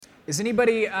Is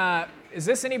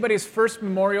this anybody's first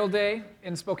Memorial Day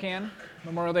in Spokane?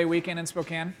 Memorial Day weekend in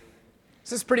Spokane?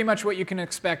 This is pretty much what you can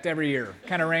expect every year.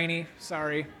 Kind of rainy,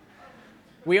 sorry.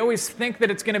 We always think that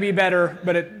it's going to be better,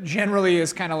 but it generally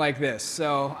is kind of like this.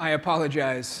 So I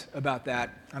apologize about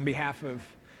that on behalf of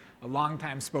a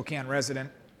longtime Spokane resident.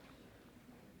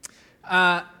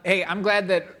 Hey, I'm glad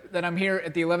that I'm here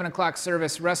at the 11 o'clock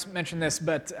service. Russ mentioned this,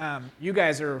 but you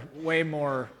guys are way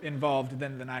more involved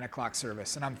than the 9 o'clock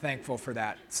service, and I'm thankful for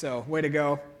that. So way to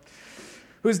go.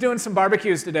 Who's doing some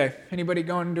barbecues today? Anybody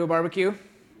going to a barbecue?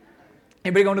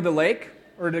 Anybody going to the lake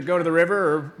or to go to the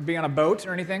river or be on a boat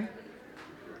or anything?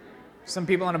 Some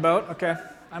people on a boat? Okay.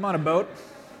 I'm on a boat.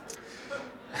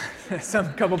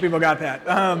 Couple people got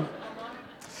that.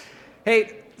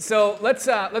 Hey, so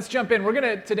let's jump in. We're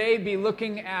going to today be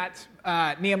looking at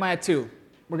Nehemiah 2.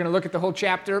 We're going to look at the whole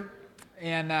chapter.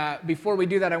 And before we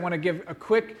do that, I want to give a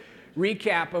quick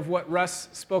recap of what Russ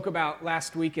spoke about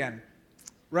last weekend.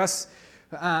 Russ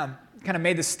kind of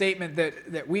made the statement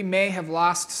that we may have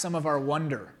lost some of our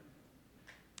wonder.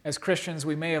 As Christians,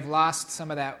 we may have lost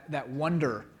some of that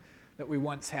wonder that we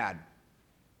once had.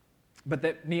 But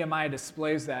that Nehemiah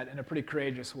displays that in a pretty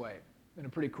courageous way, in a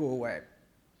pretty cool way.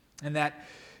 And that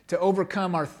to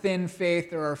overcome our thin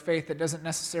faith or our faith that doesn't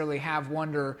necessarily have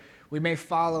wonder, we may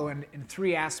follow in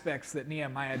three aspects that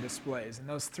Nehemiah displays. And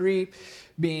those three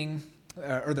being,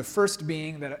 or the first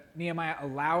being that Nehemiah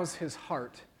allows his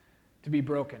heart to be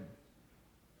broken.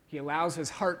 He allows his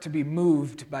heart to be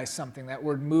moved by something. That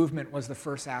word movement was the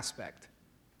first aspect.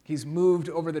 He's moved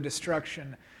over the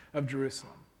destruction of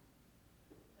Jerusalem.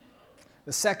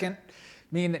 The second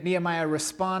being that Nehemiah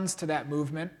responds to that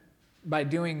movement by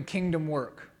doing kingdom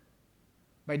work,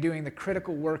 by doing the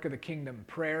critical work of the kingdom,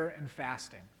 prayer and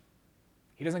fasting.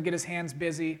 He doesn't get his hands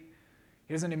busy.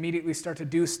 He doesn't immediately start to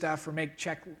do stuff or make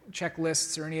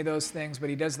checklists or any of those things, but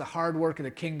he does the hard work of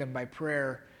the kingdom by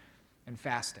prayer and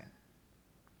fasting.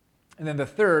 And then the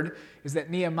third is that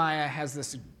Nehemiah has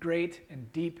this great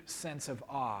and deep sense of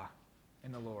awe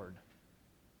in the Lord.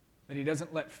 That he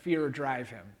doesn't let fear drive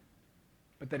him,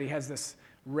 but that he has this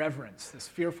reverence, this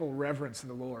fearful reverence of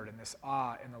the Lord and this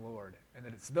awe in the Lord. And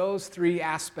that it's those three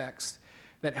aspects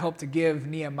that help to give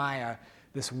Nehemiah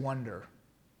this wonder.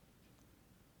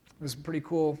 It was a pretty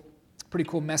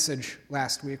cool message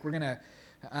last week. We're going to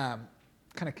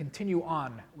kind of continue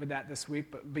on with that this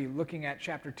week, but be looking at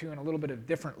chapter 2 in a little bit of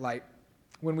different light.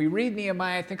 When we read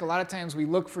Nehemiah, I think a lot of times we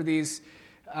look for these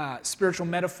spiritual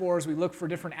metaphors, we look for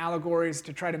different allegories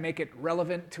to try to make it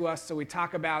relevant to us. So we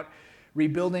talk about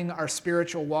rebuilding our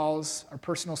spiritual walls, our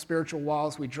personal spiritual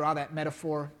walls. We draw that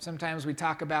metaphor. Sometimes we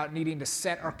talk about needing to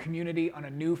set our community on a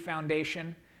new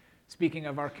foundation. Speaking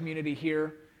of our community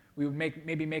here, we would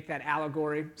maybe make that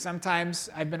allegory. Sometimes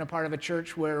I've been a part of a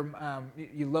church where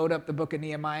you load up the book of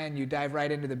Nehemiah and you dive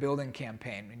right into the building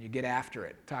campaign and you get after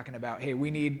it, talking about, hey, we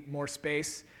need more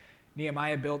space.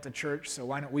 Nehemiah built a church, so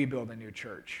why don't we build a new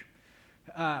church?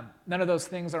 None of those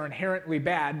things are inherently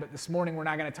bad, but this morning we're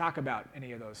not going to talk about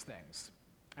any of those things.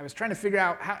 I was trying to figure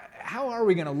out how are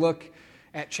we going to look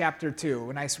at chapter 2?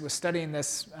 When I was studying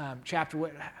this chapter,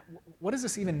 what does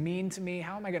this even mean to me?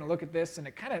 How am I going to look at this? And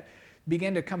it kind of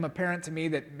began to come apparent to me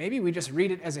that maybe we just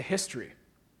read it as a history.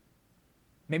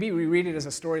 Maybe we read it as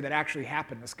a story that actually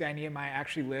happened. This guy Nehemiah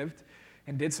actually lived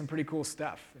and did some pretty cool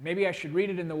stuff. Maybe I should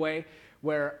read it in the way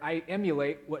where I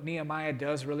emulate what Nehemiah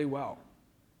does really well.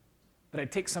 That I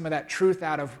take some of that truth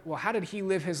out of, well, how did he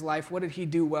live his life? What did he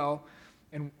do well?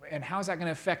 And how's that going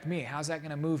to affect me? How's that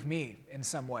going to move me in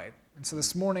some way? And so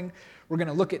this morning, we're going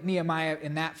to look at Nehemiah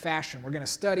in that fashion. We're going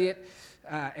to study it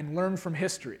and learn from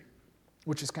history,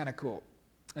 which is kind of cool.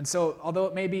 And so although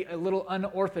it may be a little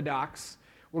unorthodox,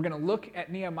 we're going to look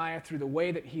at Nehemiah through the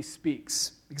way that he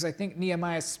speaks, because I think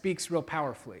Nehemiah speaks real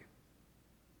powerfully.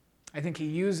 I think he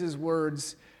uses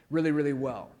words really, really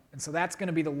well. And so that's going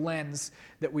to be the lens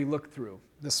that we look through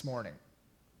this morning.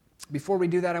 Before we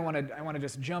do that, I want to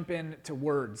just jump into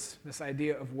words, this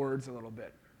idea of words a little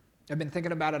bit. I've been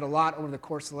thinking about it a lot over the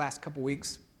course of the last couple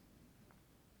weeks.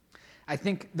 I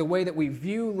think the way that we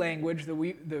view language, the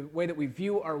way that we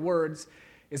view our words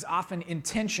is often in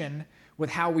tension with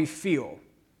how we feel.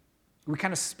 We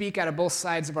kind of speak out of both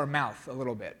sides of our mouth a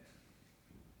little bit.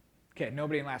 Okay,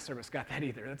 nobody in last service got that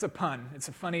either. That's a pun. It's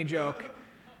a funny joke.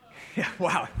 Yeah,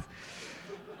 wow.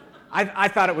 I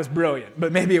thought it was brilliant,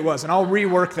 but maybe it wasn't. I'll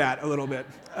rework that a little bit.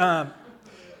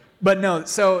 But no,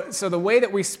 so the way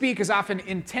that we speak is often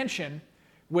in tension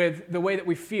with the way that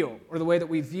we feel or the way that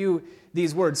we view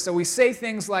these words. So we say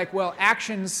things like, well,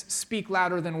 actions speak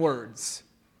louder than words.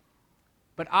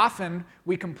 But often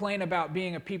we complain about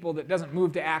being a people that doesn't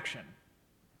move to action.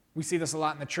 We see this a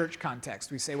lot in the church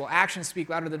context. We say, well, actions speak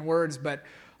louder than words, but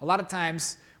a lot of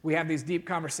times we have these deep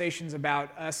conversations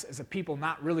about us as a people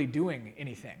not really doing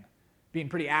anything, being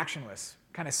pretty actionless,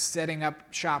 kind of setting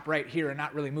up shop right here and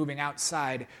not really moving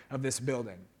outside of this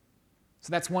building.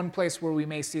 So that's one place where we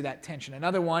may see that tension.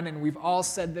 Another one, and we've all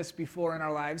said this before in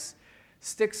our lives,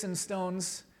 sticks and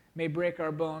stones may break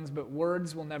our bones, but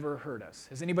words will never hurt us.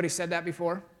 Has anybody said that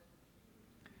before?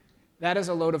 That is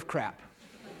a load of crap.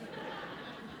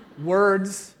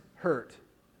 Words hurt.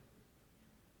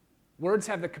 Words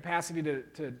have the capacity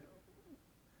to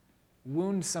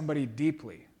wound somebody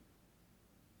deeply.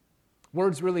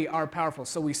 Words really are powerful.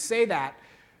 So we say that,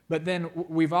 but then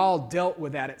we've all dealt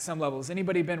with that at some level. Has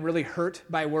anybody been really hurt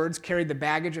by words, carried the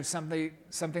baggage of something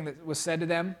that was said to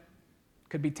them?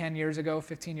 Could be 10 years ago,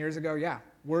 15 years ago. Yeah,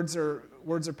 words are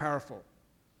powerful.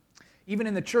 Even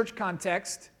in the church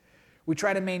context, we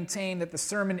try to maintain that the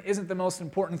sermon isn't the most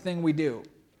important thing we do.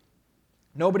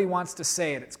 Nobody wants to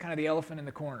say it. It's kind of the elephant in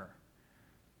the corner.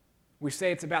 We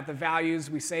say it's about the values.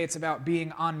 We say it's about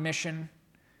being on mission.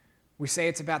 We say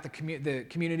it's about the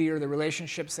community or the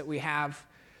relationships that we have.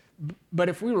 But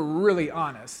if we were really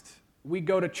honest, we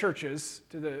go to churches,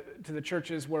 to the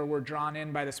churches where we're drawn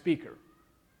in by the speaker.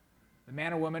 The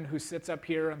man or woman who sits up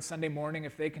here on Sunday morning,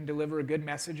 if they can deliver a good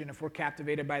message and if we're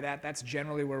captivated by that, that's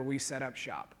generally where we set up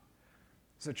shop.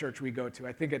 It's the church we go to.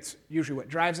 I think it's usually what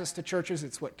drives us to churches.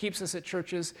 It's what keeps us at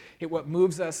churches. It's what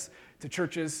moves us to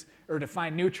churches or to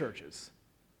find new churches.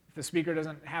 If the speaker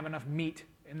doesn't have enough meat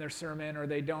in their sermon or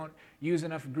they don't use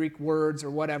enough Greek words or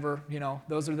whatever,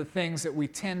 those are the things that we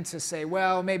tend to say,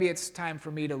 well, maybe it's time for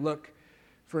me to look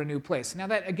for a new place. Now,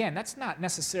 that's not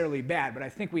necessarily bad, but I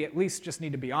think we at least just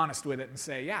need to be honest with it and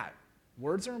say, yeah,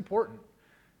 words are important.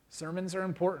 Sermons are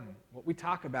important. What we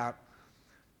talk about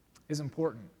is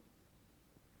important.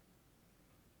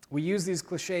 We use these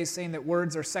cliches saying that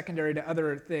words are secondary to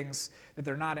other things, that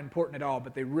they're not important at all,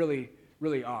 but they really,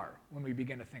 really are when we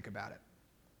begin to think about it.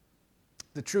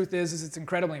 The truth is it's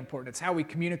incredibly important. It's how we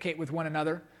communicate with one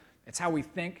another. It's how we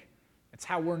think. It's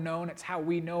how we're known. It's how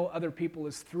we know other people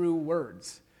is through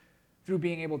words, through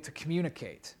being able to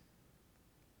communicate.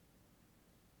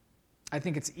 I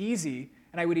think it's easy,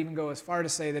 and I would even go as far to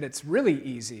say that it's really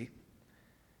easy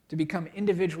to become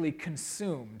individually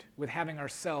consumed with having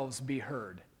ourselves be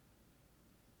heard.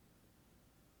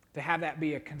 To have that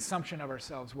be a consumption of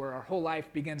ourselves where our whole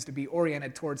life begins to be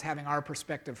oriented towards having our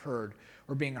perspective heard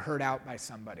or being heard out by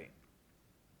somebody.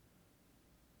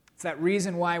 It's that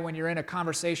reason why when you're in a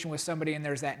conversation with somebody and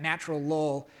there's that natural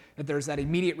lull, that there's that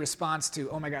immediate response to,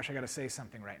 oh my gosh, I got to say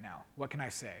something right now. What can I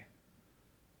say?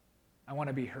 I want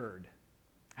to be heard.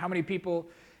 How many people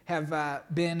have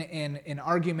been in an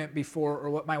argument before, or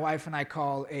what my wife and I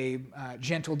call a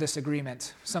gentle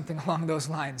disagreement, something along those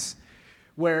lines,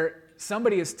 where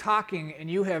somebody is talking and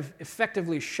you have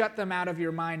effectively shut them out of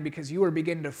your mind because you are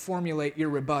beginning to formulate your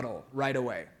rebuttal right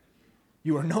away.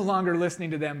 You are no longer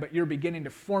listening to them, but you're beginning to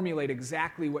formulate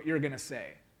exactly what you're going to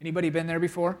say. Anybody been there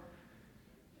before?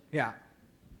 Yeah.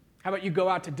 How about you go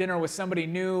out to dinner with somebody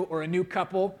new or a new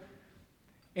couple,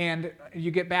 and you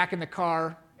get back in the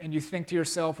car and you think to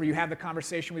yourself, or you have the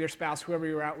conversation with your spouse, whoever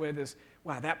you're out with, is,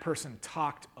 wow, that person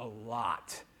talked a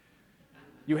lot.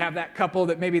 You have that couple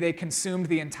that maybe they consumed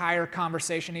the entire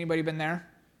conversation. Anybody been there?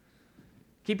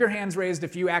 Keep your hands raised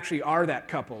if you actually are that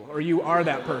couple or you are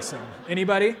that person.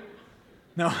 Anybody?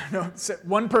 No.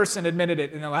 One person admitted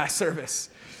it in the last service.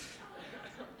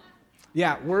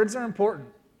 Yeah, words are important.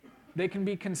 They can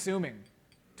be consuming.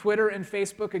 Twitter and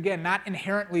Facebook, again, not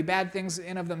inherently bad things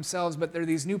in of themselves, but they're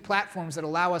these new platforms that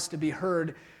allow us to be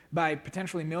heard by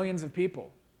potentially millions of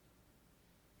people.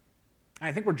 And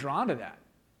I think we're drawn to that.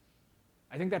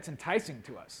 I think that's enticing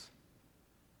to us.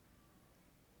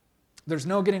 There's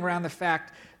no getting around the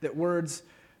fact that words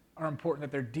are important,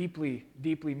 that they're deeply,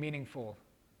 deeply meaningful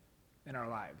in our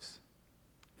lives.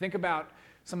 Think about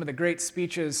some of the great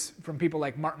speeches from people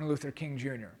like Martin Luther King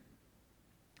Jr.,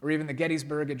 or even the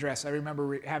Gettysburg Address. I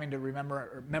remember having to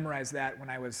memorize that when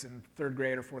I was in third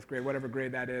grade or fourth grade, whatever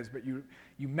grade that is, but you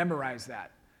memorize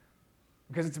that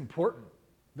because it's important.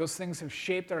 Those things have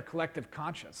shaped our collective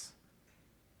conscience.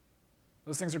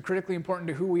 Those things are critically important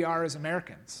to who we are as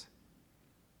Americans.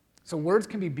 So words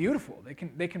can be beautiful.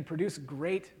 They can produce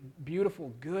great,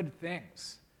 beautiful, good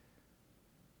things.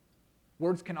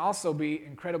 Words can also be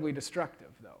incredibly destructive,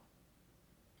 though.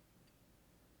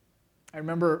 I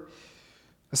remember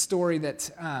a story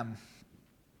that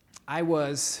I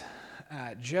was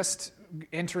just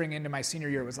entering into my senior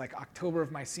year. It was like October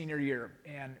of my senior year.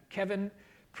 And Kevin,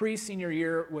 pre-senior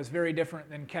year, was very different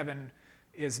than Kevin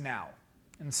is now.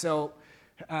 And so,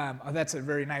 that's a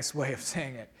very nice way of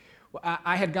saying it. Well,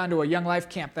 I had gone to a Young Life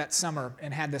camp that summer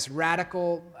and had this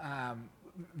radical,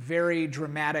 very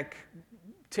dramatic,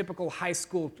 typical high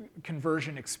school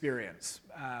conversion experience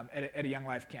at a Young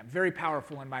Life camp. Very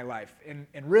powerful in my life. And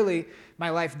really, my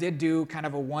life did do kind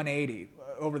of a 180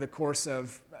 over the course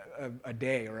of a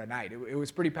day or a night. It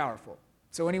was pretty powerful.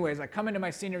 So anyways, I come into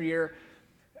my senior year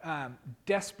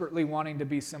desperately wanting to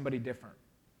be somebody different,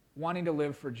 wanting to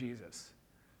live for Jesus,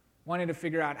 wanting to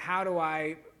figure out how do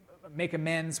I make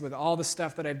amends with all the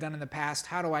stuff that I've done in the past,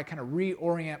 how do I kind of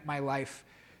reorient my life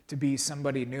to be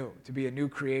somebody new, to be a new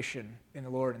creation in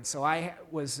the Lord. And so I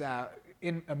was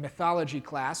in a mythology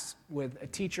class with a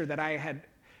teacher that I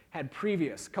had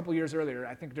previous, a couple years earlier.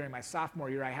 I think during my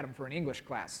sophomore year, I had him for an English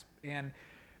class. And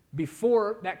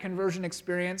before that conversion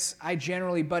experience, I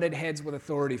generally butted heads with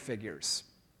authority figures.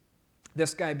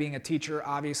 This guy being a teacher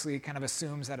obviously kind of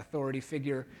assumes that authority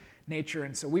figure nature,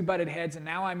 and so we butted heads, and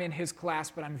now I'm in his class,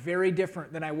 but I'm very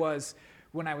different than I was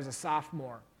when I was a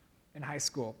sophomore in high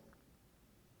school.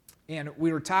 And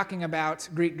we were talking about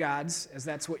Greek gods, as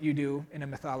that's what you do in a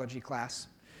mythology class.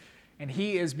 And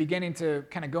he is beginning to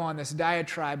kind of go on this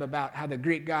diatribe about how the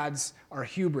Greek gods are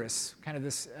hubris, kind of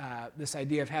this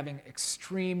idea of having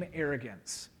extreme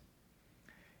arrogance.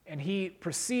 And he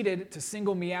proceeded to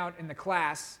single me out in the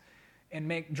class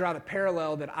and draw the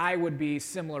parallel that I would be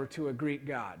similar to a Greek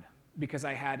god because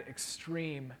I had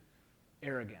extreme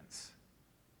arrogance.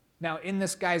 Now, in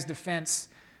this guy's defense,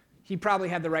 he probably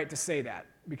had the right to say that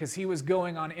because he was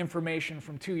going on information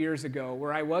from 2 years ago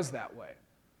where I was that way.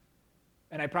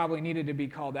 And I probably needed to be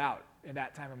called out in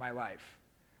that time of my life.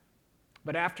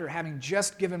 But after having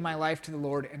just given my life to the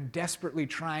Lord and desperately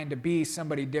trying to be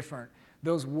somebody different,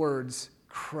 those words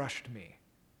crushed me.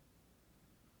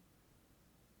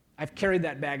 I've carried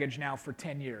that baggage now for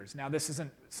 10 years. Now, this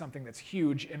isn't something that's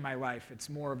huge in my life. It's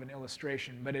more of an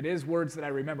illustration, but it is words that I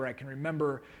remember. I can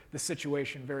remember the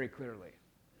situation very clearly.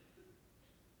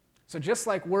 So just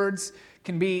like words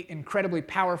can be incredibly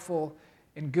powerful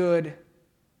and good,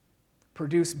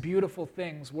 produce beautiful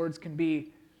things, words can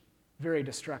be very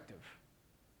destructive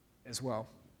as well.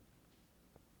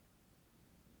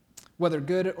 Whether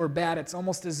good or bad, it's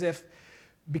almost as if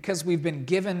because we've been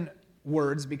given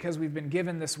words, because we've been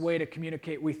given this way to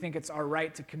communicate, we think it's our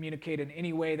right to communicate in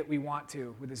any way that we want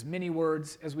to, with as many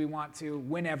words as we want to,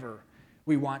 whenever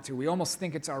we want to. We almost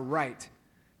think it's our right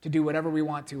to do whatever we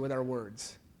want to with our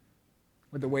words,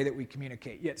 with the way that we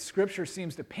communicate. Yet Scripture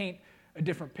seems to paint a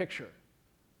different picture.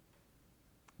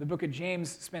 The book of James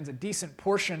spends a decent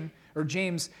portion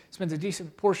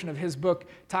of his book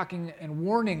talking and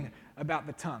warning about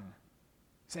the tongue,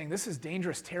 saying this is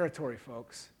dangerous territory,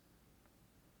 folks.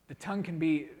 The tongue can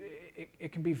be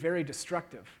very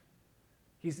destructive.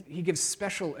 He gives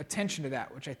special attention to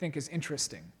that, which I think is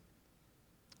interesting.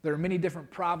 There are many different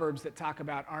proverbs that talk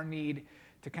about our need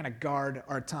to kind of guard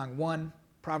our tongue. One,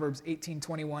 Proverbs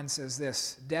 18:21 says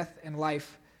this, "Death and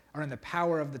life are in the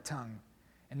power of the tongue,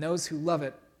 and those who love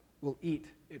it will eat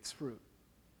its fruit."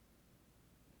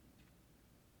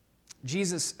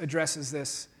 Jesus addresses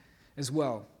this as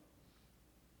well.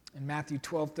 In Matthew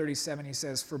 12:37, he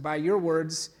says, "For by your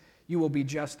words you will be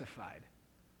justified,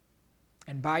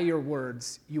 and by your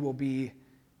words you will be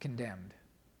condemned."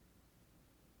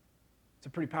 It's a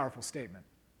pretty powerful statement.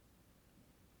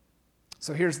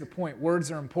 So here's the point. Words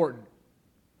are important.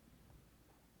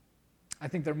 I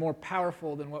think they're more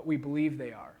powerful than what we believe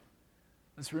they are.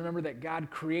 Let's remember that God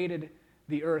created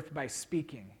the earth by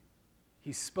speaking.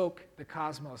 He spoke the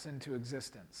cosmos into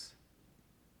existence.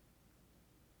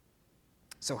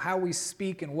 So how we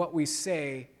speak and what we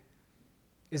say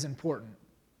is important.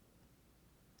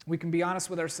 We can be honest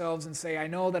with ourselves and say, I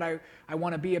know that I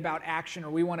want to be about action,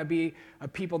 or we want to be a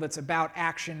people that's about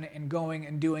action and going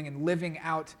and doing and living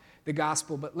out the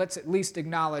gospel, but let's at least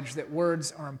acknowledge that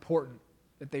words are important,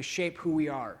 that they shape who we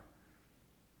are,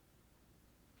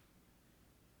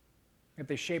 that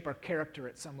they shape our character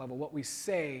at some level. What we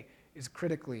say is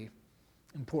critically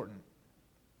important.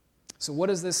 So what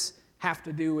does this have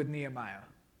to do with Nehemiah?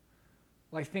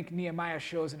 Well, I think Nehemiah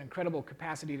shows an incredible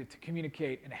capacity to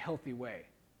communicate in a healthy way.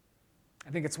 I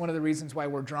think it's one of the reasons why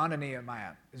we're drawn to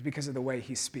Nehemiah is because of the way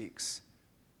he speaks,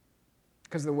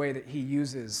 because of the way that he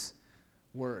uses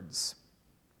words.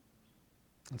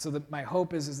 And so my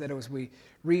hope is that as we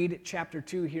read chapter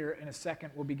 2 here in a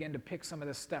second, we'll begin to pick some of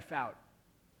this stuff out.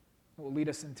 It will lead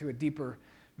us into a deeper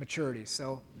maturity.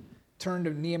 So turn to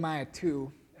Nehemiah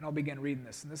 2, and I'll begin reading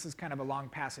this. And this is kind of a long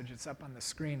passage. It's up on the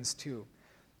screens too,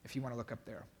 if you want to look up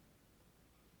there.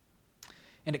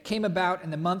 "And it came about in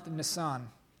the month of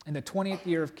Nisan, in the 20th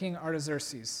year of King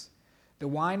Artaxerxes. The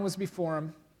wine was before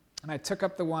him, and I took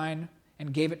up the wine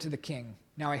and gave it to the king.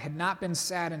 Now I had not been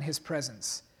sad in his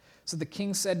presence. So the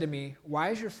king said to me, "Why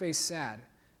is your face sad,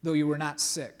 though you were not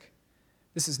sick?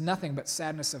 This is nothing but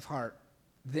sadness of heart."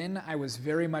 Then I was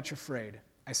very much afraid.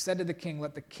 I said to the king,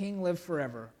 "Let the king live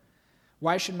forever.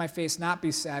 Why should my face not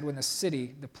be sad when the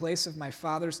city, the place of my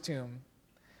father's tomb,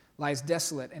 lies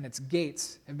desolate and its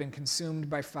gates have been consumed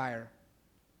by fire?"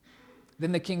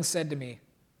 Then the king said to me,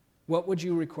 "What would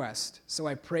you request?" So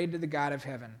I prayed to the God of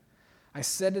heaven. I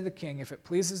said to the king, "If it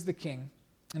pleases the king,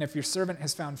 and if your servant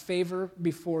has found favor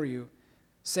before you,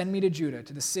 send me to Judah,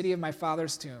 to the city of my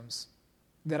father's tombs,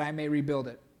 that I may rebuild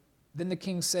it." Then the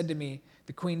king said to me,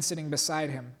 the queen sitting beside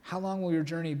him, "How long will your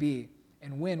journey be,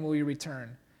 and when will you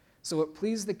return?" So it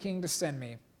pleased the king to send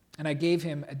me, and I gave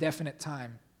him a definite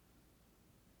time.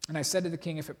 And I said to the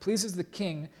king, "If it pleases the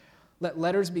king, let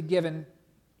letters be given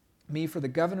me for the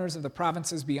governors of the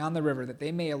provinces beyond the river, that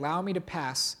they may allow me to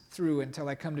pass through until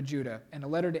I come to Judah, and a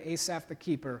letter to Asaph the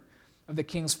keeper of the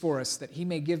king's forest, that he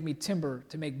may give me timber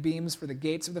to make beams for the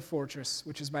gates of the fortress,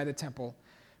 which is by the temple,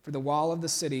 for the wall of the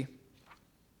city,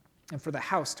 and for the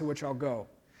house to which I'll go."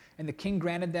 And the king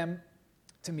granted them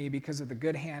to me because of the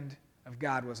good hand of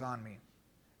God was on me.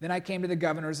 Then I came to the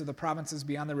governors of the provinces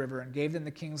beyond the river and gave them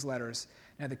the king's letters.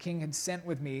 Now the king had sent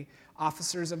with me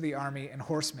officers of the army and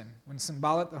horsemen. When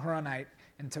Sanballat the Horonite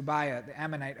and Tobiah the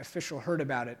Ammonite official heard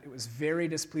about it, it was very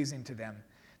displeasing to them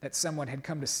that someone had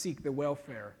come to seek the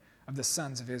welfare of the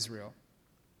sons of Israel.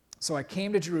 So I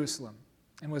came to Jerusalem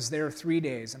and was there 3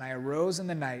 days, and I arose in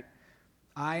the night,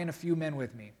 I and a few men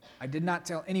with me. I did not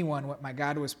tell anyone what my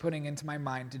God was putting into my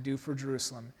mind to do for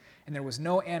Jerusalem, and there was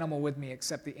no animal with me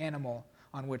except the animal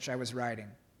on which I was riding.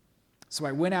 So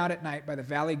I went out at night by the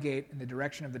valley gate in the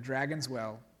direction of the Dragon's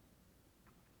Well,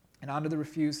 and onto the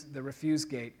refuse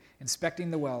gate, inspecting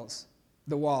the walls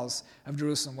of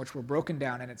Jerusalem, which were broken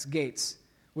down, and its gates,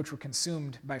 which were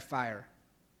consumed by fire.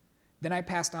 Then I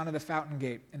passed on to the fountain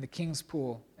gate and the king's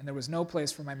pool, and there was no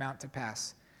place for my mount to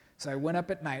pass. So I went up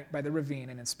at night by the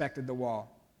ravine and inspected the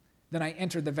wall. Then I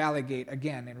entered the valley gate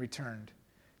again and returned.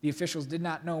 The officials did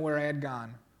not know where I had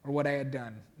gone or what I had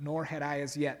done, nor had I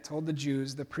as yet told the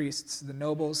Jews, the priests, the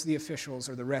nobles, the officials,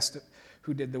 or the rest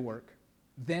who did the work.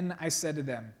 Then I said to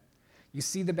them, "You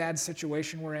see the bad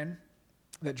situation we're in,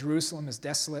 that Jerusalem is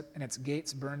desolate and its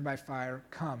gates burned by fire.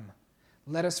 Come,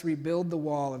 let us rebuild the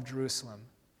wall of Jerusalem,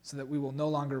 so that we will no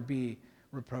longer be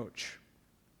reproach."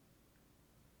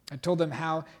 I told them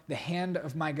how the hand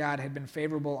of my God had been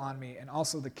favorable on me, and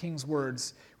also the king's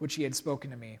words which he had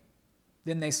spoken to me.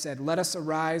 Then they said, "Let us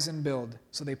arise and build."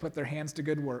 So they put their hands to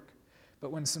good work.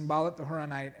 But when Sanballat the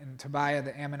Horonite and Tobiah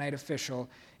the Ammonite official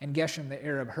and Geshem the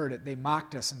Arab heard it, they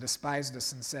mocked us and despised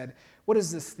us and said, "What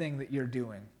is this thing that you're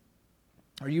doing?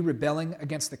 Are you rebelling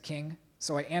against the king?"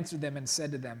 So I answered them and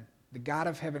said to them, "The God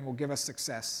of heaven will give us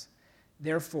success.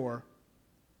 Therefore,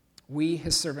 we,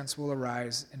 his servants, will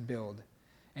arise and build,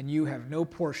 and you have no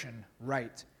portion,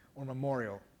 right, or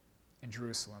memorial in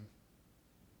Jerusalem."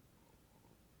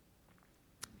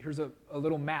 Here's a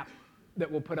little map that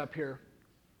we'll put up here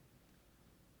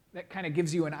that kind of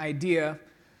gives you an idea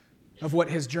of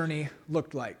what his journey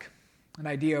looked like, an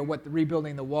idea of what the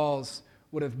rebuilding the walls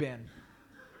would have been.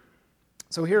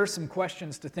 So here are some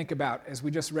questions to think about as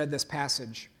we just read this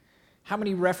passage. How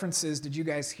many references did you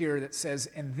guys hear that says,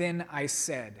 "And then I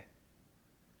said"?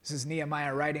 This is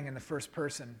Nehemiah writing in the first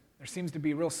person. There seems to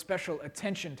be real special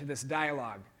attention to this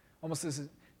dialogue, almost as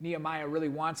Nehemiah really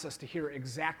wants us to hear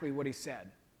exactly what he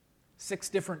said. 6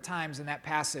 different times in that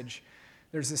passage,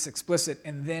 there's this explicit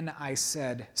 "and then I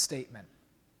said" statement.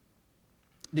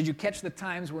 Did you catch the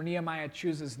times where Nehemiah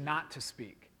chooses not to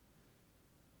speak?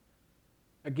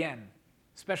 Again,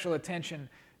 special attention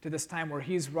to this time where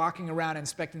he's walking around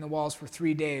inspecting the walls for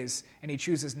 3 days, and he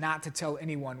chooses not to tell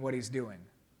anyone what he's doing.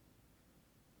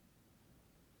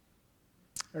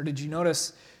 Or did you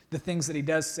notice the things that he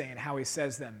does say and how he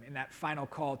says them in that final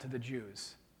call to the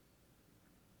Jews?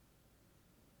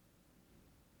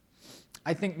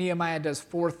 I think Nehemiah does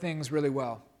 4 things really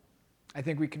well. I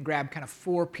think we can grab kind of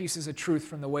 4 pieces of truth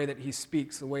from the way that he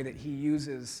speaks, the way that he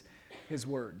uses his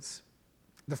words.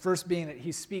 The first being that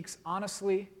he speaks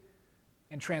honestly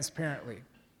and transparently.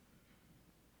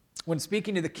 When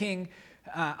speaking to the king,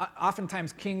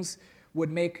 oftentimes kings would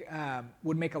make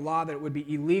a law that it would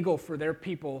be illegal for their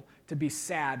people to be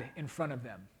sad in front of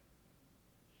them.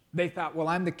 They thought, well,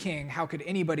 I'm the king. How could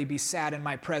anybody be sad in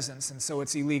my presence? And so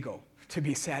it's illegal to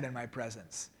be sad in my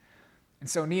presence. And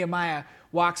so Nehemiah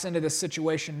walks into this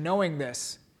situation knowing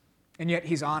this, and yet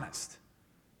he's honest.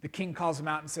 The king calls him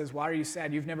out and says, "Why are you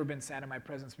sad? You've never been sad in my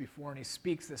presence before." And he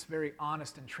speaks this very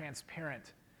honest and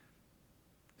transparent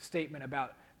statement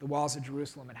about the walls of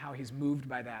Jerusalem and how he's moved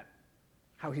by that.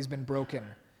 how he's been broken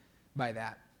by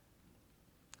that.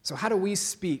 So how do we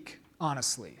speak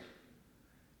honestly?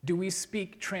 Do we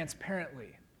speak transparently?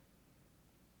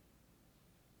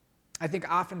 I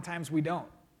think oftentimes we don't.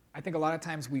 I think a lot of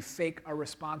times we fake our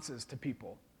responses to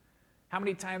people. How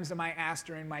many times am I asked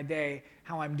during my day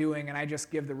how I'm doing, and I just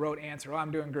give the rote answer, oh,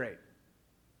 I'm doing great.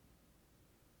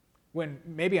 When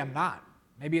maybe I'm not.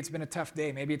 Maybe it's been a tough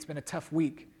day. Maybe it's been a tough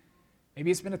week. Maybe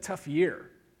it's been a tough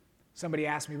year. Somebody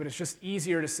asked me, but it's just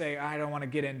easier to say, I don't want to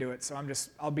get into it, so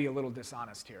I'll be a little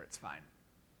dishonest here. It's fine.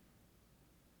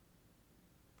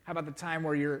 How about the time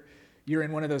where you're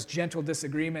in one of those gentle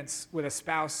disagreements with a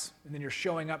spouse, and then you're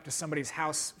showing up to somebody's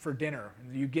house for dinner,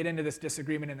 and you get into this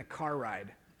disagreement in the car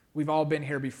ride? We've all been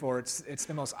here before. It's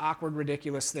the most awkward,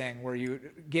 ridiculous thing where you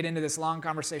get into this long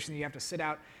conversation, and you have to sit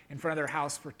out in front of their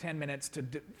house for 10 minutes to,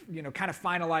 kind of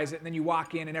finalize it, and then you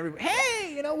walk in, and everybody,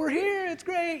 hey, we're here, it's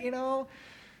great,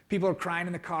 People are crying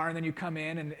in the car, and then you come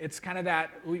in, and it's kind of that,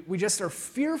 we just are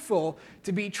fearful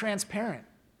to be transparent.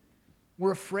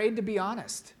 We're afraid to be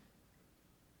honest.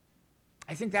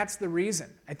 I think that's the reason.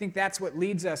 I think that's what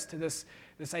leads us to this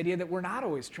idea that we're not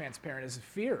always transparent, is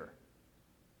fear.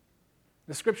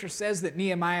 The scripture says that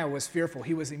Nehemiah was fearful.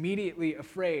 He was immediately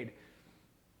afraid,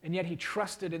 and yet he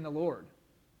trusted in the Lord.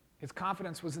 His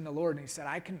confidence was in the Lord, and he said,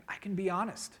 I can be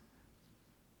honest.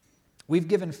 We've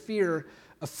given fear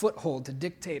a foothold to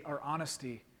dictate our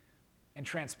honesty and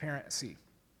transparency.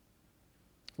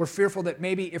 We're fearful that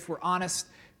maybe if we're honest,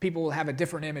 people will have a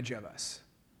different image of us.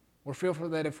 We're fearful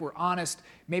that if we're honest,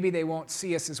 maybe they won't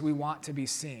see us as we want to be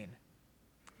seen.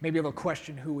 Maybe they'll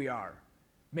question who we are.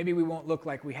 Maybe we won't look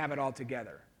like we have it all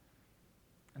together.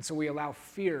 And so we allow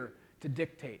fear to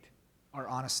dictate our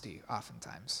honesty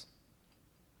oftentimes.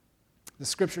 The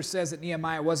scripture says that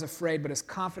Nehemiah was afraid, but his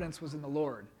confidence was in the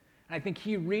Lord. And I think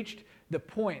he reached the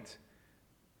point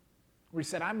where he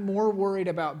said, I'm more worried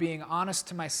about being honest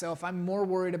to myself. I'm more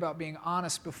worried about being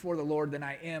honest before the Lord than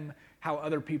I am how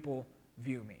other people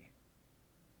view me.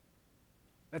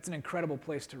 That's an incredible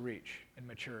place to reach in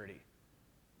maturity.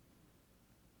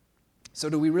 So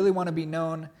do we really want to be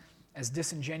known as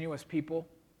disingenuous people?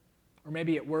 Or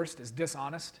maybe at worst, as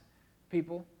dishonest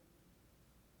people?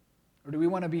 Or do we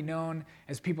want to be known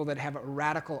as people that have a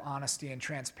radical honesty and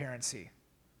transparency?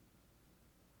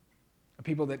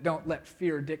 People that don't let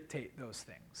fear dictate those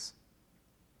things.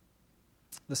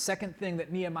 The second thing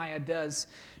that Nehemiah does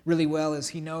really well is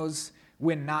he knows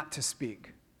when not to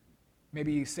speak.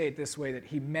 Maybe you say it this way, that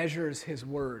he measures his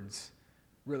words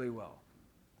really well.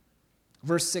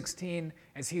 Verse 16,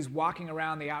 as he's walking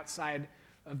around the outside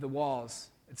of the walls,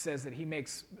 it says that he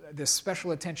makes this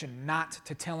special attention not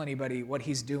to tell anybody what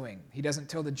he's doing. He doesn't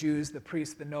tell the Jews, the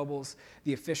priests, the nobles,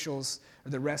 the officials,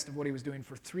 or the rest of what he was doing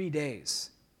for 3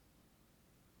 days.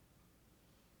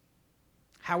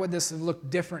 How would this have looked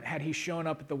different had he shown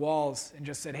up at the walls and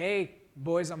just said, hey,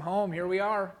 boys, I'm home. Here we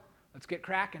are. Let's get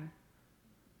cracking.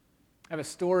 I have a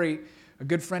story. A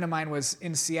good friend of mine was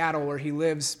in Seattle where he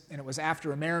lives, and it was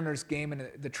after a Mariners game, and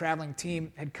the traveling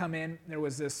team had come in. There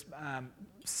was this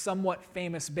somewhat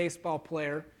famous baseball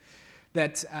player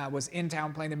that was in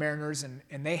town playing the Mariners,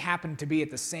 and they happened to be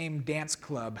at the same dance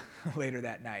club later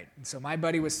that night. And so my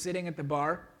buddy was sitting at the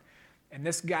bar, and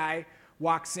this guy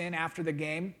walks in after the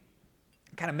game,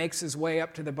 kind of makes his way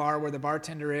up to the bar where the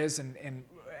bartender is, and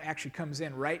actually comes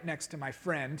in right next to my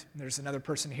friend. There's another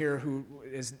person here who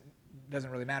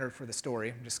doesn't really matter for the story.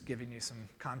 I'm just giving you some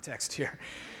context here.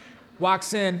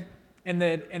 Walks in, and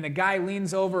the guy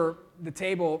leans over the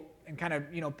table and kind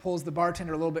of pulls the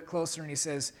bartender a little bit closer, and he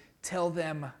says, "Tell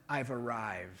them I've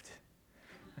arrived."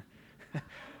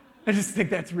 I just think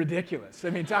that's ridiculous. I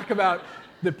mean, talk about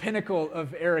the pinnacle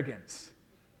of arrogance.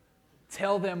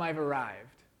 Tell them I've arrived.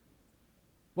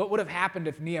 What would have happened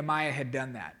if Nehemiah had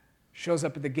done that? Shows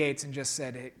up at the gates and just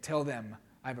said, hey, tell them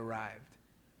I've arrived.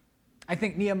 I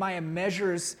think Nehemiah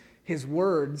measures his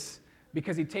words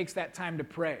because he takes that time to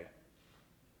pray.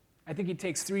 I think he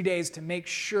takes 3 days to make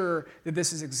sure that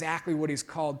this is exactly what he's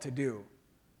called to do.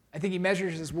 I think he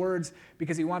measures his words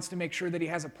because he wants to make sure that he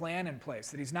has a plan in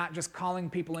place, that he's not just calling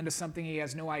people into something he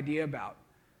has no idea about.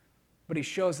 But he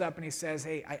shows up and he says,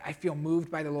 hey, I feel moved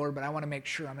by the Lord, but I want to make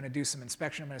sure I'm going to do some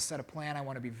inspection. I'm going to set a plan. I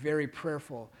want to be very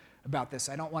prayerful about this.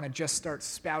 I don't want to just start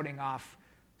spouting off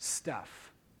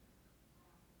stuff.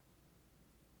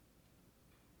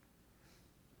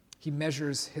 He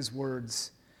measures his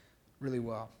words really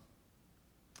well.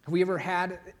 Have we ever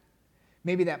had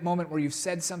maybe that moment where you've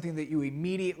said something that you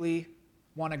immediately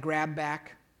want to grab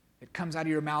back? It comes out of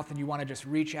your mouth and you want to just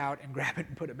reach out and grab it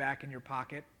and put it back in your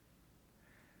pocket?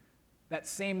 That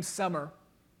same summer,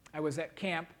 I was at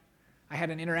camp I had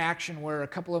an interaction where a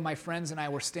couple of my friends and I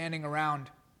were standing around,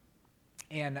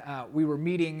 and we were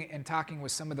meeting and talking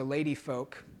with some of the lady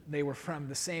folk. They were from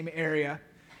the same area,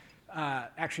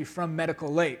 actually from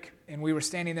Medical Lake. And we were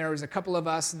standing there. There was a couple of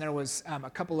us, and there was a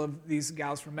couple of these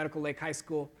gals from Medical Lake High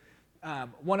School.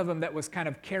 One of them that was kind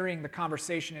of carrying the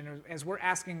conversation. And as we're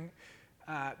asking,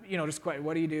 just quite,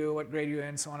 what do you do? What grade are you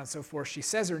in? So on and so forth. She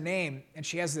says her name, and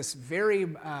she has this very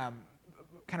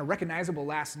kind of recognizable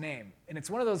last name. And it's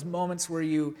one of those moments where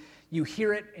you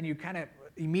hear it, and you kind of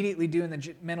immediately doing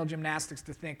the mental gymnastics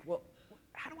to think, well,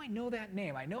 how do I know that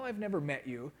name? I know I've never met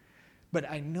you, but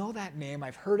I know that name.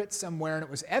 I've heard it somewhere, and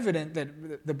it was evident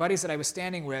that the buddies that I was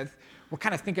standing with were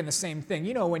kind of thinking the same thing.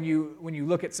 You know, when you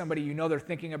look at somebody, you know they're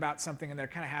thinking about something, and they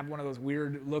kind of have one of those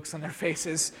weird looks on their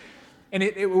faces. And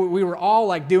we were all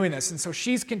like doing this. And so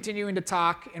she's continuing to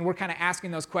talk, and we're kind of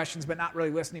asking those questions, but not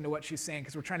really listening to what she's saying,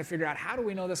 because we're trying to figure out, how do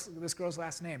we know this girl's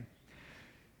last name?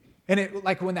 And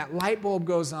like when that light bulb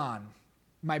goes on,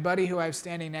 my buddy who I was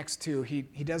standing next to, he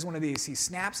does one of these. He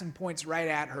snaps and points right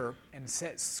at her and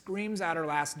screams out her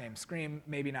last name. Scream,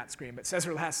 maybe not scream, but says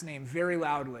her last name very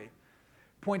loudly.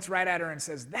 Points right at her and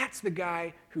says, "That's the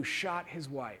guy who shot his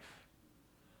wife."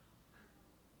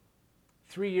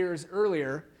 3 years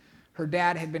earlier, her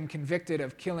dad had been convicted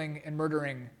of killing and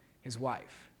murdering his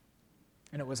wife.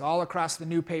 And it was all across the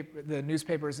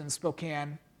newspapers in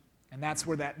Spokane, and that's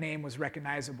where that name was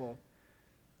recognizable.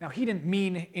 Now, he didn't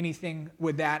mean anything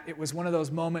with that. It was one of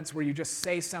those moments where you just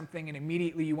say something and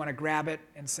immediately you want to grab it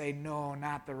and say, no,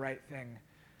 not the right thing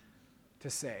to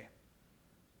say.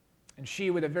 And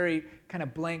she, with a very kind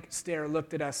of blank stare,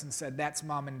 looked at us and said, "That's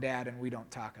Mom and Dad, and we don't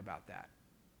talk about that."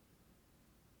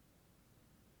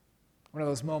 One of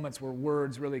those moments where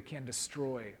words really can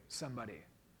destroy somebody.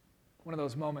 One of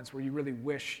those moments where you really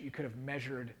wish you could have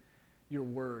measured your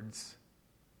words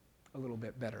a little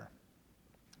bit better.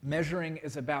 Measuring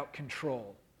is about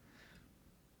control.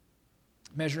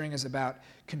 Measuring is about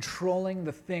controlling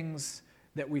the things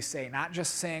that we say, not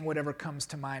just saying whatever comes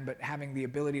to mind, but having the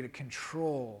ability to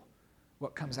control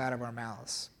what comes out of our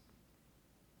mouths.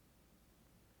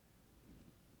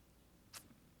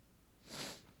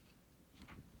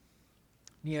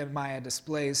 Nehemiah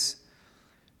displays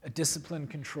a disciplined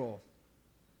control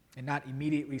and not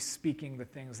immediately speaking the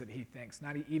things that he thinks,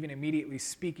 not even immediately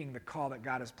speaking the call that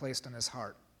God has placed on his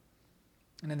heart.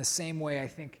 And in the same way, I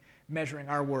think measuring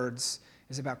our words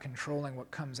is about controlling what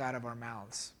comes out of our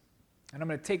mouths. And I'm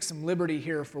going to take some liberty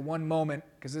here for one moment,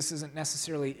 because this isn't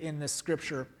necessarily in this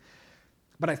scripture,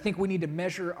 but I think we need to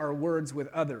measure our words with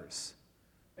others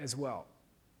as well.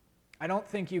 I don't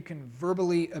think you can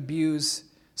verbally abuse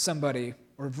somebody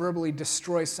or verbally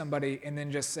destroy somebody and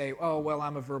then just say, "Oh, well,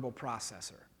 I'm a verbal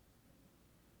processor."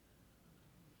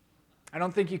 I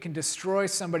don't think you can destroy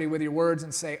somebody with your words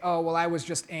and say, "Oh, well, I was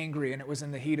just angry and it was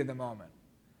in the heat of the moment."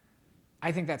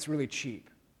 I think that's really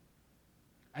cheap.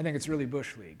 I think it's really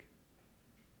Bush League.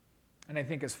 And I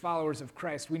think as followers of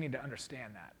Christ, we need to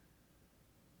understand that.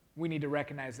 We need to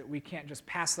recognize that we can't just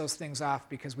pass those things off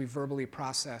because we verbally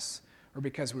process or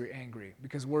because we're angry,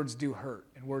 because words do hurt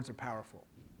and words are powerful.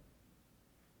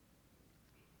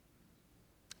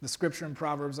 The scripture in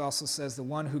Proverbs also says, "The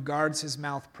one who guards his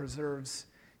mouth preserves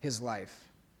his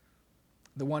life.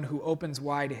 The one who opens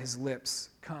wide his lips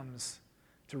comes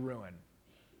to ruin."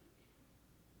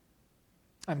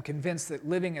 I'm convinced that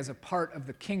living as a part of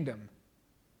the kingdom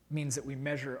means that we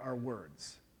measure our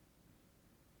words.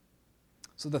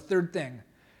 So the third thing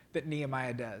that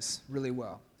Nehemiah does really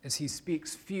well is he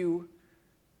speaks few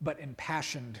but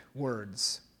impassioned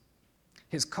words.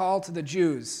 His call to the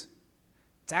Jews,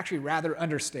 it's actually rather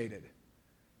understated.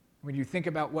 When you think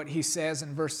about what he says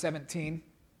in verse 17,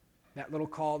 that little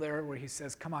call there where he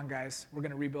says, "Come on, guys, we're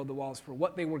going to rebuild the walls," for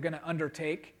what they were going to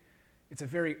undertake, it's a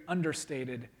very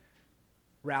understated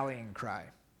rallying cry.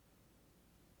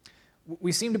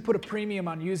 We seem to put a premium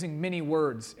on using many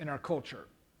words in our culture.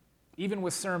 Even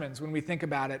with sermons, when we think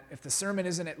about it, if the sermon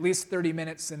isn't at least 30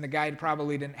 minutes, then the guy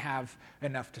probably didn't have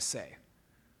enough to say.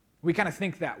 We kind of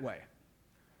think that way.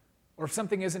 Or if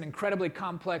something isn't incredibly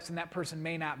complex, then that person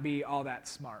may not be all that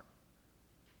smart.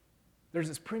 There's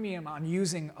this premium on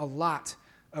using a lot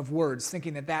of words,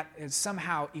 thinking that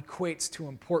somehow equates to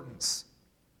importance.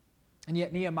 And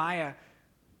yet Nehemiah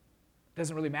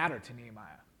doesn't really matter to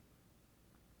Nehemiah.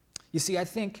 You see, I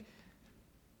think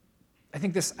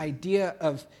this idea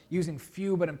of using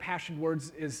few but impassioned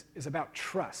words is about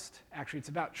trust. Actually, it's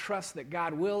about trust that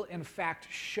God will, in fact,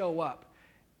 show up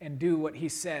and do what he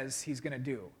says he's going to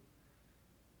do.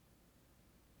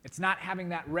 It's not having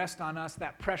that rest on us,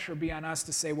 that pressure be on us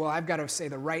to say, well, I've got to say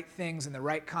the right things in the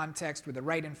right context with the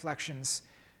right inflections.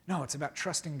 No, it's about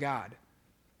trusting God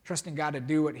trusting God to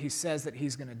do what he says that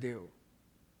he's going to do.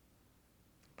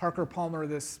 Parker Palmer,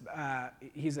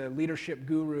 he's a leadership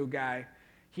guru guy.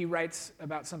 He writes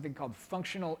about something called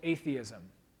functional atheism,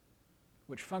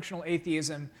 which functional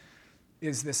atheism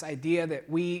is this idea that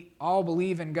we all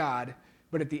believe in God,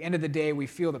 but at the end of the day, we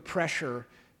feel the pressure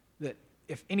that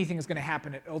if anything is going to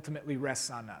happen, it ultimately rests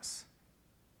on us.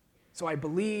 So I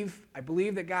believe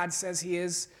that God says he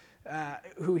is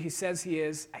who he says he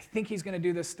is. I think he's going to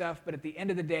do this stuff, but at the end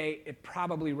of the day, it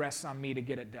probably rests on me to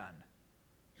get it done.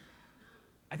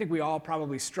 I think we all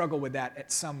probably struggle with that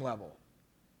at some level.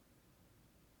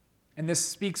 And this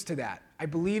speaks to that. I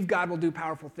believe God will do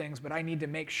powerful things, but I need to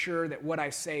make sure that what I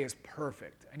say is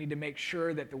perfect. I need to make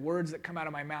sure that the words that come out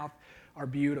of my mouth are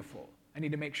beautiful. I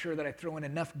need to make sure that I throw in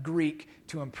enough Greek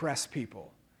to impress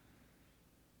people.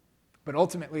 But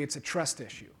ultimately, it's a trust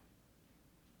issue.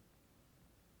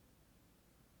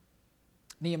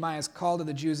 Nehemiah's call to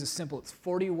the Jews is simple. It's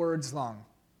 40 words long,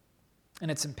 and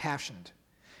it's impassioned.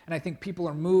 And I think people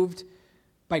are moved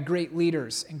by great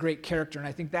leaders and great character, and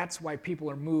I think that's why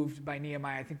people are moved by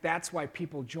Nehemiah. I think that's why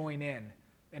people join in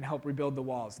and help rebuild the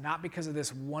walls, not because of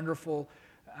this wonderful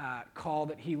call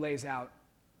that he lays out,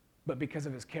 but because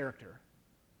of his character.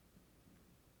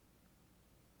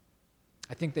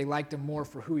 I think they liked him more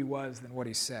for who he was than what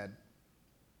he said.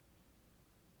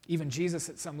 Even Jesus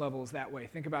at some level is that way.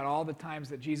 Think about all the times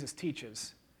that Jesus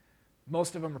teaches.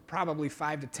 Most of them are probably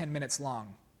 5 to 10 minutes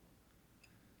long.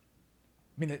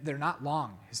 I mean, they're not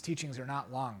long. His teachings are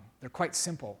not long. They're quite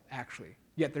simple, actually,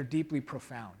 yet they're deeply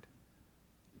profound.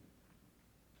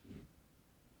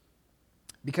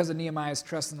 Because of Nehemiah's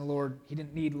trust in the Lord, he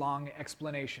didn't need long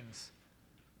explanations.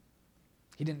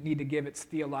 He didn't need to give its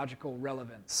theological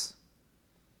relevance.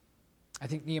 I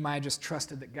think Nehemiah just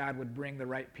trusted that God would bring the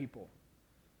right people.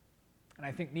 And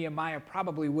I think Nehemiah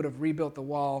probably would have rebuilt the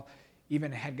wall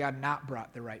even had God not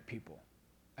brought the right people.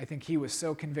 I think he was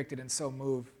so convicted and so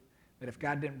moved that if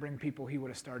God didn't bring people, he would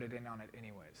have started in on it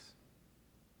anyways.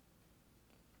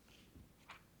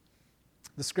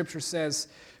 The scripture says,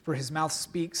 "For his mouth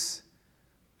speaks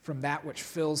from that which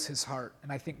fills his heart."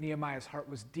 And I think Nehemiah's heart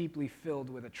was deeply filled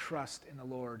with a trust in the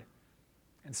Lord.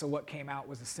 And so what came out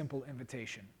was a simple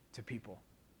invitation to people.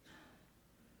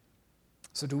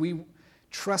 So do we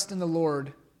trust in the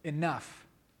Lord enough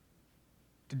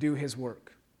to do his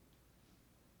work?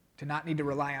 To not need to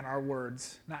rely on our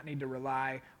words, not need to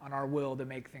rely on our will to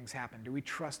make things happen? Do we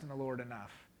trust in the Lord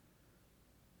enough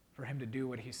for him to do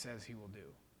what he says he will do?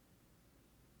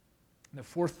 And the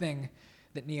fourth thing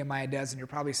that Nehemiah does, and you're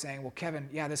probably saying, well, Kevin,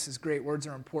 yeah, this is great, words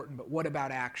are important, but what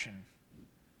about action?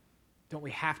 Don't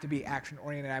we have to be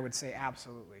action-oriented? I would say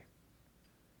absolutely.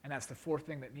 And that's the fourth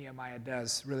thing that Nehemiah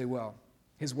does really well.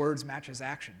 His words match his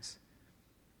actions.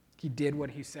 He did what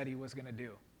he said he was going to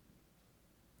do.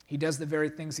 He does the very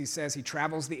things he says. He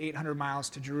travels the 800 miles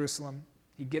to Jerusalem.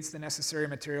 He gets the necessary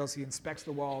materials. He inspects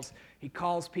the walls. He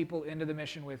calls people into the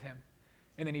mission with him.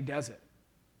 And then he does it.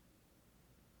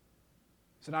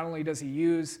 So not only does he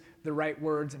use the right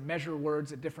words and measure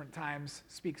words at different times,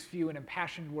 speaks few and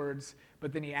impassioned words,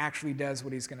 but then he actually does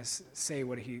what he's going to say,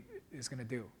 what he is going to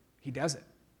do. He does it.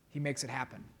 He makes it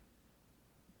happen.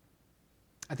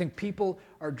 I think people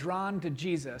are drawn to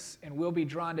Jesus and will be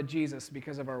drawn to Jesus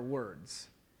because of our words.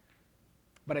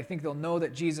 But I think they'll know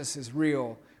that Jesus is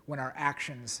real when our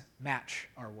actions match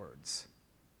our words.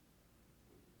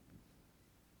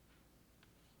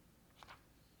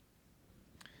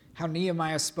 How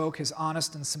Nehemiah spoke his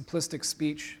honest and simplistic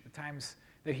speech, the times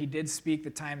that he did speak, the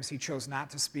times he chose not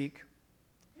to speak,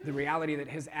 the reality that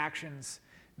his actions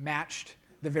matched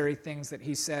the very things that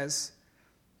he says,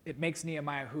 it makes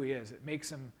Nehemiah who he is. It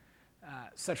makes him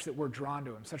such that we're drawn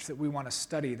to him, such that we want to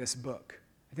study this book.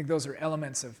 I think those are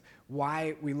elements of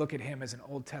why we look at him as an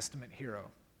Old Testament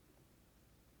hero.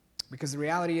 Because the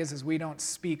reality is we don't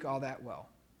speak all that well.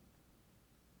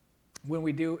 When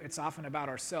we do, it's often about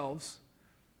ourselves,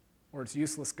 or it's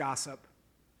useless gossip,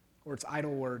 or it's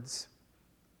idle words.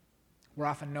 We're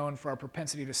often known for our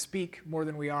propensity to speak more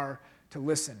than we are to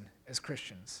listen as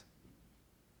Christians.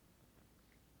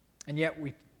 And yet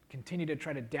we continue to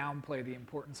try to downplay the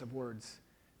importance of words,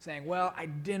 saying, well, I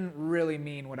didn't really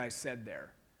mean what I said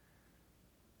there.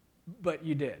 But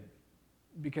you did,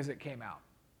 because it came out.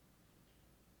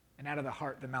 And out of the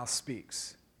heart, the mouth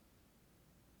speaks.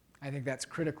 I think that's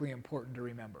critically important to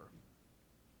remember.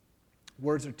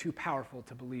 Words are too powerful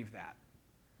to believe that.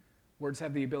 Words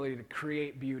have the ability to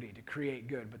create beauty, to create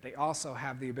good, but they also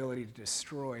have the ability to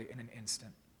destroy in an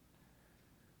instant.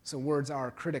 So words are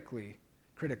critically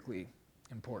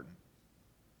important.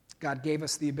 God gave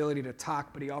us the ability to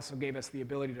talk, but he also gave us the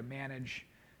ability to manage,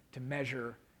 to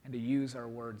measure, and to use our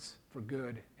words for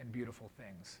good and beautiful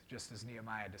things, just as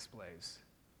Nehemiah displays.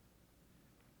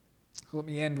 Let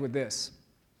me end with this.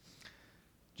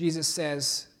 Jesus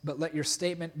says, "But let your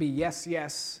statement be yes,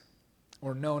 yes,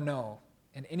 or no, no,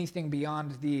 and anything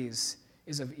beyond these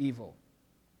is of evil."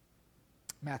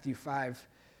 Matthew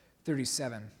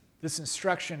 5:37. This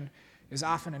instruction is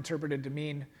often interpreted to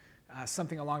mean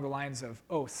something along the lines of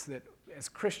oaths, that as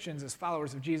Christians, as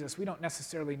followers of Jesus, we don't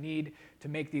necessarily need to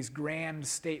make these grand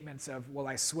statements of, well,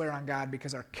 I swear on God,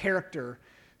 because our character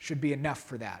should be enough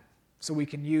for that. So we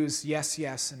can use yes,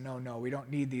 yes, and no, no. We don't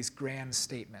need these grand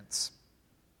statements.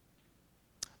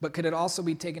 But could it also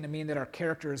be taken to mean that our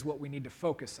character is what we need to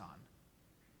focus on?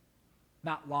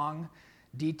 Not long,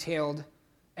 detailed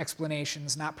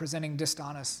explanations, not presenting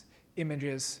dishonest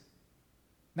images,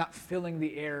 not filling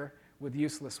the air with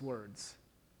useless words.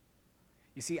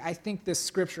 You see, I think this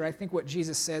scripture, I think what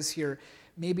Jesus says here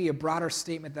may be a broader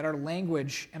statement that our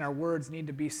language and our words need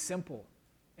to be simple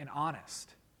and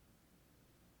honest.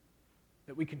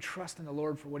 That we can trust in the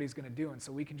Lord for what he's going to do, and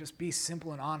so we can just be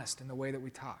simple and honest in the way that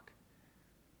we talk.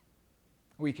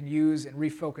 We can use and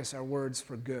refocus our words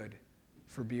for good,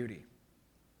 for beauty.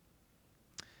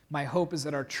 My hope is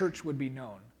that our church would be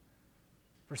known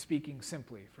for speaking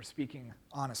simply, for speaking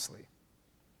honestly.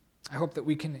 I hope that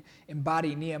we can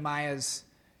embody Nehemiah's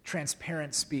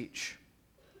transparent speech.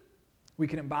 We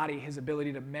can embody his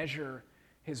ability to measure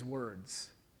his words.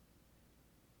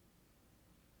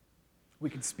 We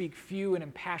can speak few and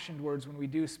impassioned words when we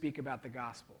do speak about the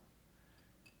gospel.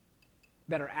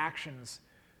 That our actions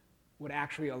would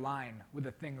actually align with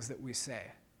the things that we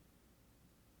say.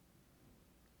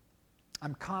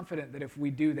 I'm confident that if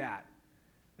we do that,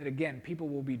 that again, people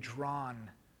will be drawn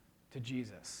to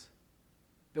Jesus.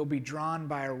 They'll be drawn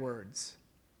by our words.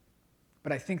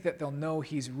 But I think that they'll know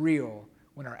he's real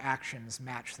when our actions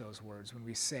match those words, when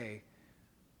we say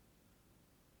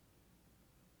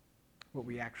what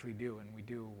we actually do and we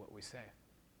do what we say.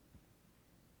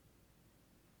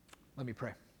 Let me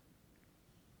pray.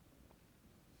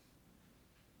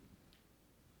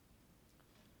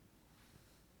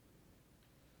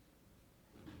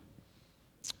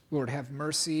 Lord, have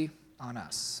mercy on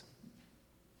us.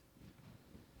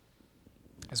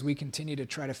 As we continue to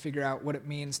try to figure out what it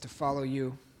means to follow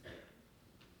you,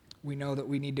 we know that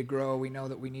we need to grow, we know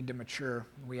that we need to mature,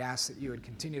 and we ask that you would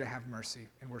continue to have mercy,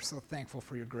 and we're so thankful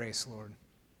for your grace, Lord.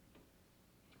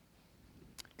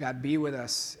 God, be with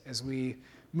us as we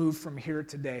move from here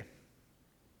today.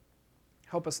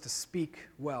 Help us to speak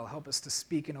well, help us to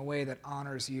speak in a way that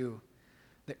honors you,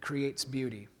 that creates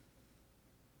beauty.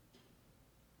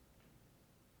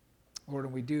 Lord,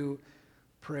 and we do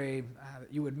pray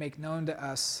that you would make known to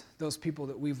us those people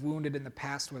that we've wounded in the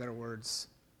past with our words,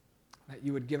 that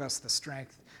you would give us the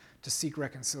strength to seek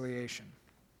reconciliation.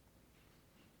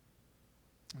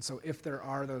 And so if there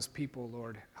are those people,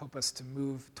 Lord, help us to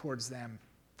move towards them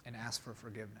and ask for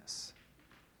forgiveness.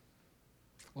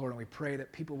 Lord, and we pray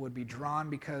that people would be drawn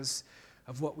because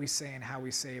of what we say and how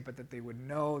we say it, but that they would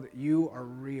know that you are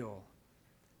real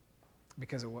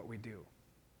because of what we do.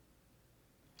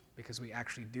 Because we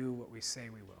actually do what we say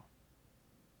we will.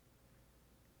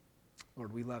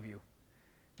 Lord, we love you.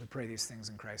 We pray these things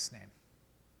in Christ's name.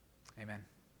 Amen.